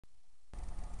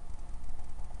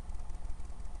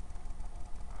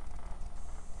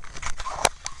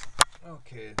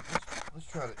Okay, let's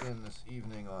try to end this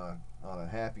evening on a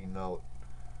happy note.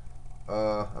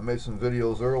 I made some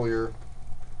videos earlier.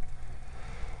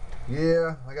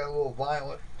 Yeah, I got a little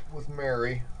violent with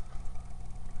Mary.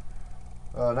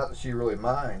 Not that she really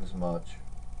minds much,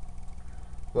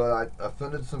 but I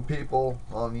offended some people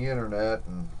on the internet,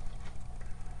 and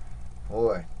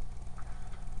boy,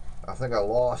 I think I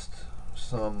lost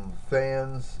some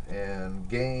fans and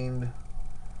gained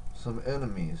some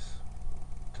enemies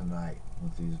tonight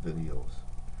with these videos.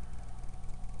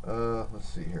 Let's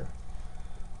see here.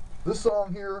 This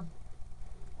song here,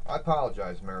 I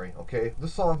apologize, Mary, okay?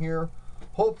 This song here,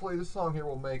 hopefully this song here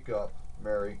will make up,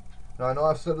 Mary. Now, I know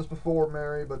I've said this before,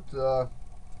 Mary, but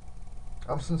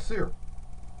I'm sincere.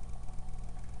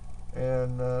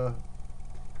 And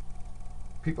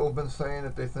people have been saying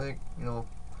that they think, you know,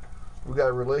 we got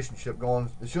a relationship going.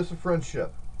 It's just a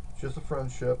friendship. It's just a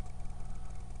friendship.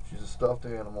 She's a stuffed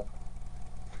animal.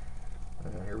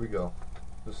 And here we go.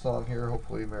 This song here,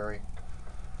 hopefully, Mary.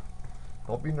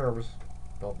 Don't be nervous.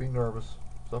 Don't be nervous.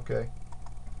 It's okay.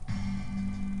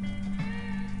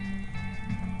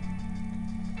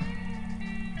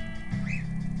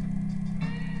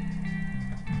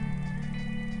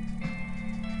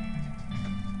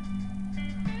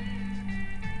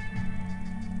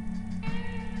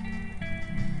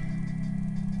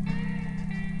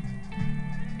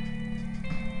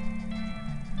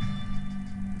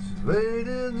 Late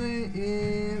in the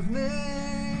evening,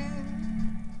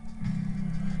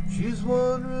 she's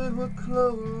wondering what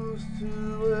clothes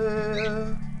to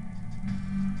wear.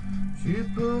 She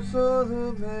puts on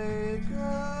her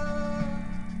makeup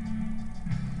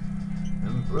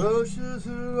and brushes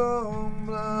her long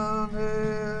blonde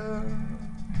hair.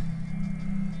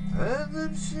 And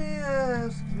then she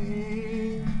asks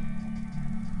me,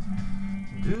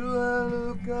 do I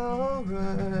look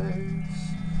alright?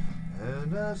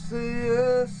 And I say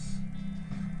yes,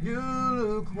 you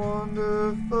look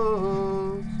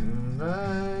wonderful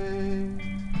tonight.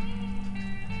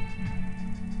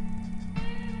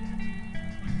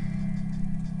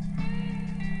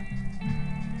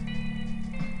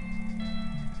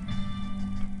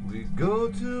 We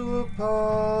go to a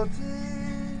party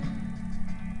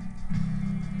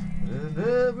and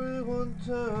everyone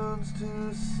turns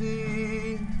to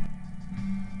see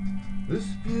this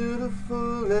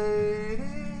beautiful lady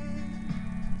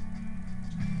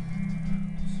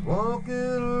is walking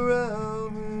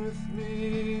around with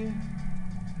me.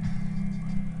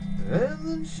 And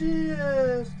then she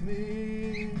asked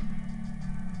me,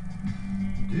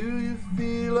 do you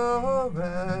feel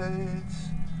alright?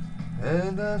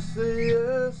 And I say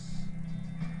yes,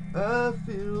 I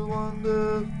feel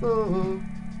wonderful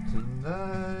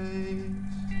tonight.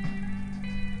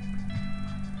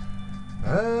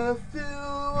 I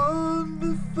feel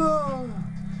wonderful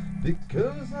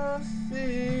because I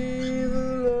see the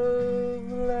love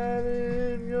light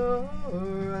in your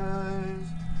eyes.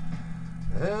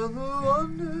 And the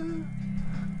wonder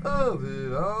of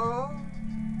it all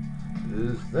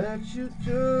is that you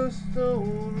just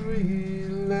don't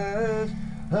realize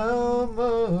how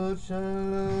much I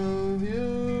love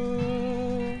you.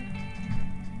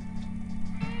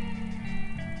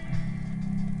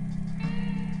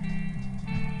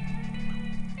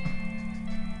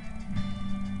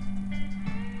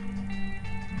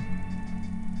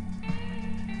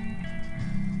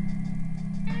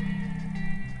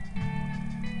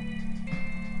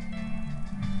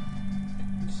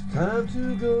 Time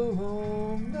to go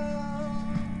home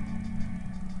now.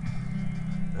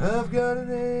 I've got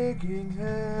an aching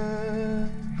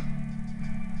head,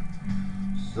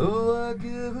 so I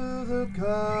give her the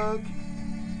car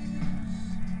keys.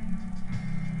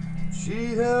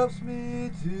 She helps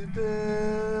me to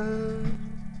bed,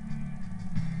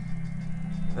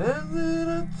 and then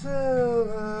I tell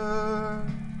her,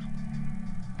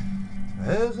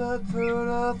 as I turn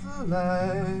out the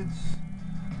lights,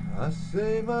 I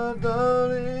say, my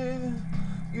darling,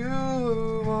 you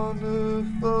were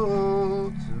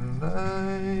wonderful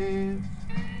tonight.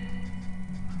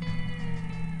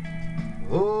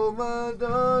 Oh, my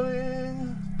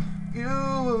darling, you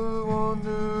were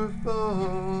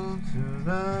wonderful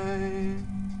tonight.